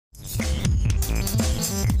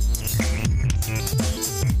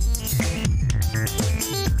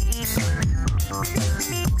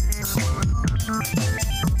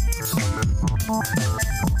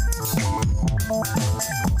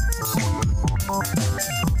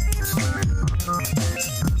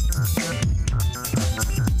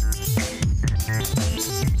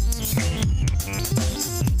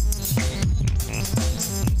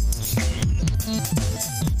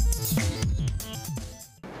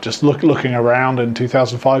Just looking around in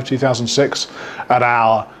 2005, 2006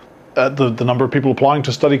 at the number of people applying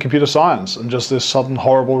to study computer science, and just this sudden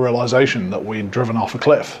horrible realization that we'd driven off a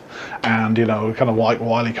cliff, and kind of like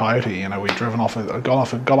Wile E. Coyote, we'd got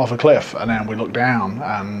off a cliff, and then we looked down,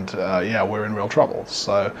 and yeah, we're in real trouble.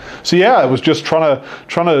 So yeah, it was just trying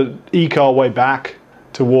to eke our way back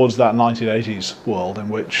towards that 1980s world in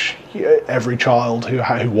which every child who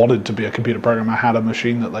wanted to be a computer programmer had a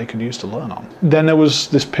machine that they could use to learn on. Then there was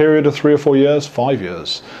this period of 3 or 4 years, 5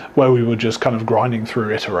 years, where we were just kind of grinding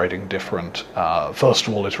through, iterating different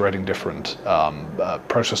processor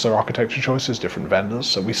architecture choices, different vendors.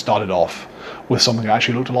 So we started off with something that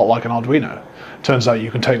actually looked a lot like an Arduino. Turns out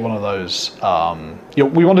you can take one of those,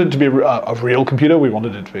 we wanted it to be a real computer, we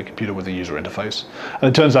wanted it to be a computer with a user interface, and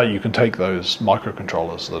it turns out you can take those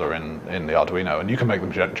microcontrollers that are in the Arduino, and you can make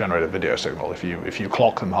them generate a video signal. If you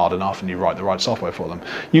clock them hard enough and you write the right software for them,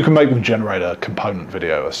 you can make them generate a component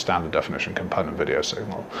video, a standard definition component video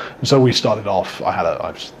signal. And so we started off,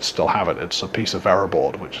 I still have it, it's a piece of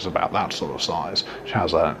Veroboard, which is about that sort of size, which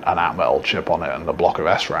has an Atmel chip on it and a block of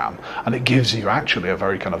SRAM, and it gives you actually a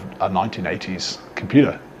very kind of a 1980s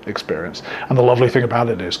computer experience. And the lovely thing about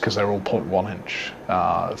it is, because they're all 0.1 inch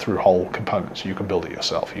through hole components, you can build it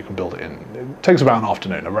yourself. You can build it it takes about an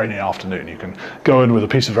afternoon, a rainy afternoon. You can go in with a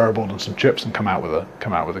piece of Veroboard and some chips and come out with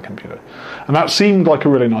a computer. And that seemed like a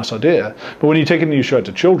really nice idea, but when you take it and you show it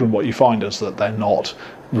to children, what you find is that they're not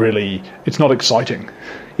really, it's not exciting.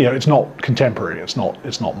 It's not contemporary, it's not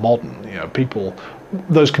modern.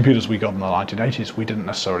 Those computers we got in the 1980s, we didn't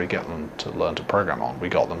necessarily get them to learn to program on. We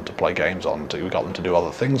got them to play games on, we got them to do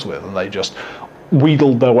other things with, and they just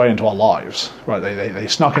wheedled their way into our lives, right? They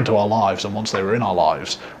snuck into our lives, and once they were in our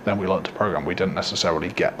lives, then we learned to program. We didn't necessarily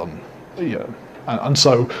get them, And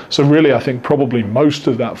so really, I think probably most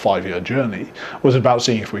of that 5-year journey was about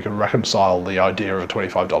seeing if we could reconcile the idea of a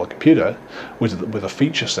 $25 computer with a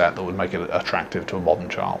feature set that would make it attractive to a modern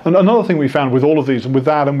child. And another thing we found with all of these, and with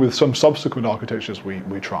that and with some subsequent architectures we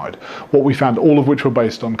tried, what we found, all of which were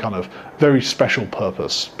based on kind of very special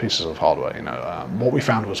purpose pieces of hardware. What we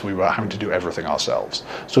found was we were having to do everything ourselves.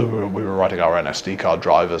 So we were writing our own SD card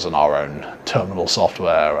drivers and our own terminal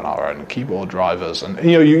software and our own keyboard drivers, and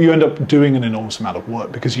you end up doing an enormous amount of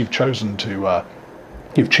work because you've chosen to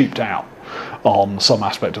you've cheaped out on some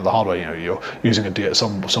aspect of the hardware. You're using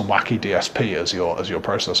some wacky DSP as your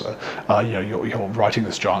processor. You're writing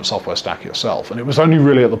this giant software stack yourself, and it was only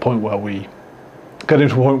really at the point where we got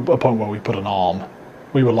into a point where we put an ARM.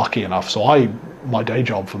 We were lucky enough. So my day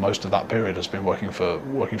job for most of that period has been working for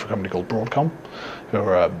a company called Broadcom, who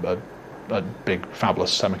are a big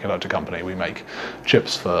fabulous semiconductor company. We make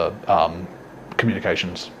chips for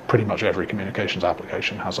communications. Pretty much every communications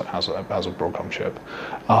application has a Broadcom chip,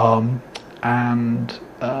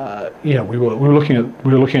 we were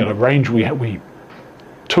looking at a range. We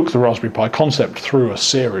took the Raspberry Pi concept through a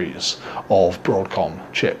series of Broadcom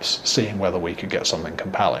chips, seeing whether we could get something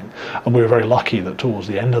compelling, and we were very lucky that towards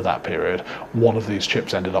the end of that period, one of these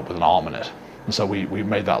chips ended up with an ARM in it, and so we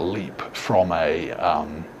made that leap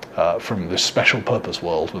from this special purpose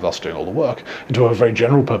world with us doing all the work into a very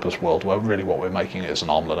general purpose world where really what we're making is an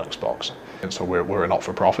ARM Linux box. And so we're a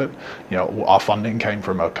not-for-profit. Our funding came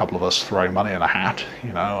from a couple of us throwing money in a hat.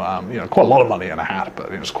 Quite a lot of money in a hat,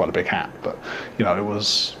 but it was quite a big hat. But it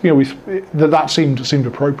was that seemed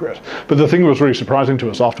appropriate. But the thing that was really surprising to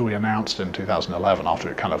us after we announced in 2011, after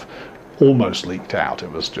it kind of almost leaked out,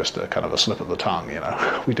 it was just a kind of a slip of the tongue.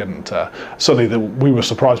 We didn't suddenly we were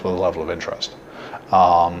surprised by the level of interest.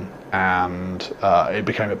 It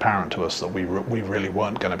became apparent to us that we really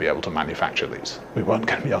weren't going to be able to manufacture these. We weren't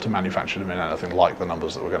going to be able to manufacture them in anything like the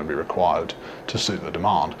numbers that were going to be required to suit the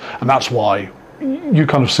demand. And that's why you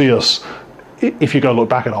kind of see us, if you go look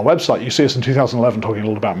back at our website, you see us in 2011 talking a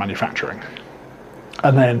lot about manufacturing.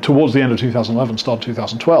 And then towards the end of 2011, start of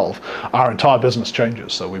 2012, our entire business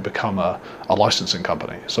changes. So we become a licensing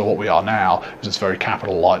company. So what we are now is this very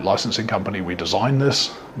capital light licensing company. We design this,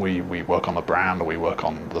 we work on the brand, we work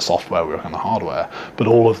on the software, we work on the hardware, but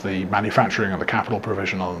all of the manufacturing and the capital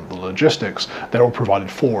provision and the logistics, they're all provided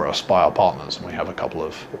for us by our partners. And we have a couple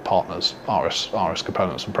of partners, RS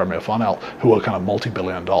Components and Premier Farnell, who are kind of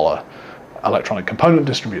multi-billion-dollar electronic component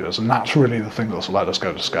distributors, and that's really the thing that's let us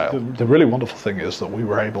go to scale. The really wonderful thing is that we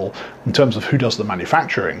were able, in terms of who does the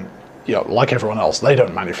manufacturing, like everyone else, they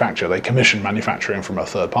don't manufacture. They commission manufacturing from a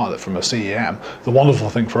third party, from a CEM. The wonderful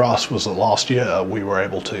thing for us was that last year we were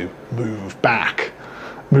able to move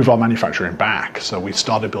our manufacturing back. So we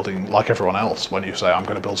started building like everyone else. When you say, I'm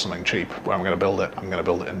going to build something cheap, where I'm going to build it, I'm going to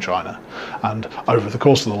build it in China. And over the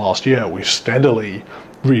course of the last year, we've steadily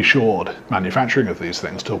reshored manufacturing of these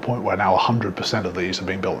things to a point where now 100% of these are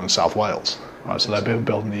being built in South Wales. Right? So they're being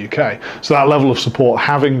built in the UK. So that level of support,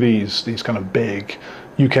 having these kind of big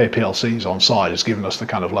UK PLCs on site, has given us the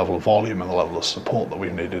kind of level of volume and the level of support that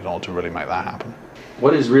we've needed in order to really make that happen.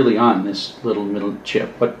 What is really on this little middle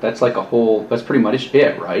chip? But that's like that's pretty much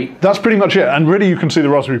it, right? That's pretty much it. And really you can see the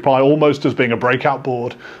Raspberry Pi almost as being a breakout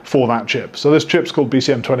board for that chip. So this chip's called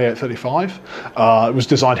BCM2835. It was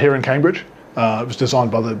designed here in Cambridge. It was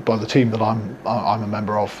designed by the team that I'm a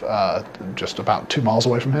member of, just about 2 miles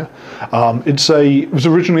away from here. It was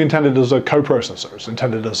originally intended as a coprocessor. It's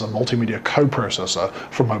intended as a multimedia coprocessor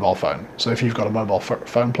for a mobile phone. So if you've got a mobile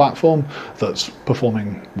phone platform that's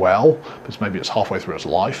performing well, but maybe it's halfway through its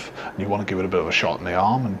life, and you want to give it a bit of a shot in the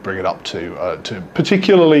arm and bring it up to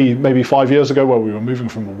particularly maybe 5 years ago, where we were moving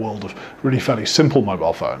from a world of really fairly simple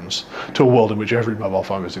mobile phones to a world in which every mobile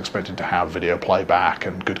phone is expected to have video playback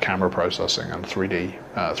and good camera processing and 3D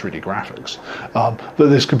graphics, that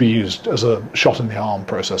this could be used as a shot in the arm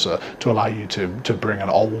processor to allow you to bring an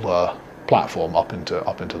older platform up into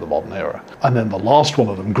the modern era. And then the last one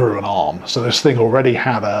of them grew an ARM. So this thing already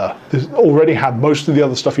had most of the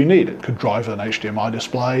other stuff you need. It could drive an HDMI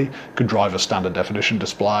display, could drive a standard definition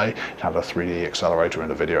display, it had a 3D accelerator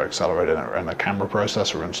and a video accelerator and a camera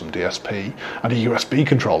processor and some DSP and a USB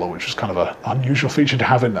controller, which was kind of an unusual feature to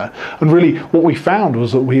have in there. And really what we found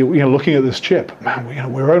was that looking at this chip,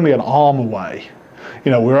 man, we're only an ARM away.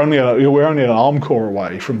 We're only an ARM core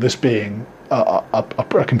away from this being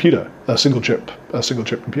a computer, a single chip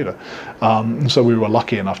computer. So we were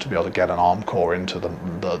lucky enough to be able to get an ARM core into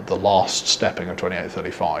the last stepping of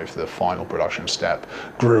 2835, the final production step,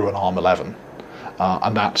 grew an ARM 11.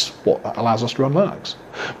 And that's what allows us to run Linux.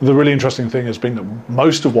 The really interesting thing has been that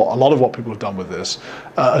a lot of what people have done with this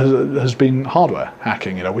has been hardware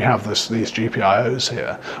hacking. We have these GPIOs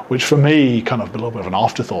here, which for me kind of a little bit of an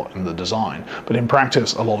afterthought in the design. But in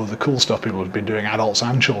practice, a lot of the cool stuff people have been doing, adults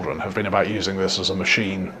and children, have been about using this as a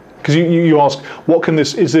machine. Because you ask,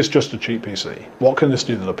 is this just a cheap PC? What can this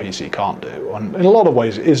do that a PC can't do? And in a lot of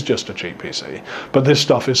ways, it is just a cheap PC. But this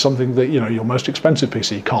stuff is something that your most expensive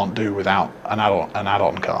PC can't do without an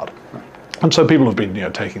add-on card. And so people have been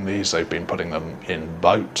taking these, they've been putting them in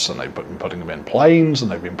boats, and they've been putting them in planes,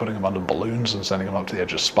 and they've been putting them under balloons and sending them up to the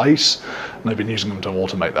edge of space, and they've been using them to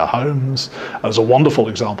automate their homes. There's a wonderful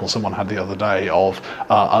example someone had the other day of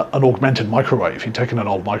an augmented microwave. He'd taken an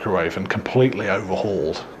old microwave and completely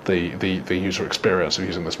overhauled the user experience of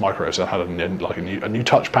using this microwave. So it had a new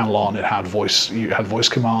touch panel on, it had voice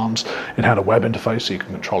commands, it had a web interface so you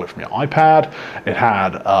can control it from your iPad, it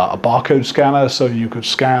had a barcode scanner so you could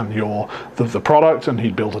scan the product, and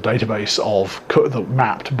he'd built a database that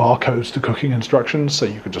mapped barcodes to cooking instructions, so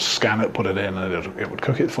you could just scan it, put it in, and it would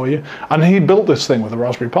cook it for you. And he built this thing with a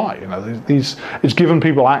Raspberry Pi. It's given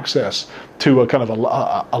people access to a kind of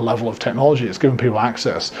a level of technology. It's given people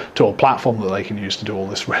access to a platform that they can use to do all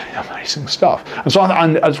this really amazing stuff. And so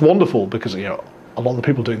it's wonderful because a lot of the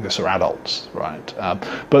people doing this are adults, right?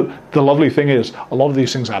 But the lovely thing is, a lot of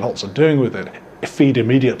these things adults are doing with it feed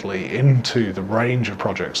immediately into the range of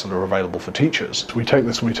projects that are available for teachers. We take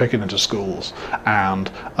this and we take it into schools, and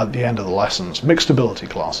at the end of the lessons, mixed ability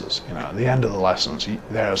classes, at the end of the lessons,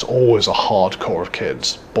 there's always a hardcore of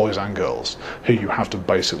kids, boys and girls, who you have to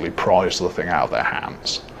basically prise the thing out of their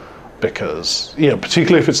hands. Because,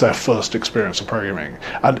 particularly if it's their first experience of programming,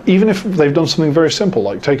 and even if they've done something very simple,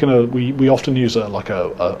 like we often use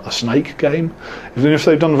a snake game. Even if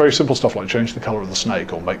they've done very simple stuff like change the color of the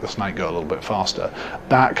snake or make the snake go a little bit faster,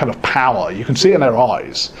 that kind of power, you can see it in their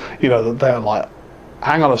eyes, that they're like,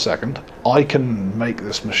 hang on a second, I can make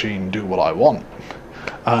this machine do what I want.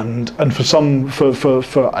 And for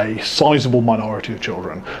a sizable minority of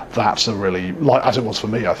children, that's a really, as it was for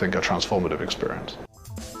me, I think, a transformative experience.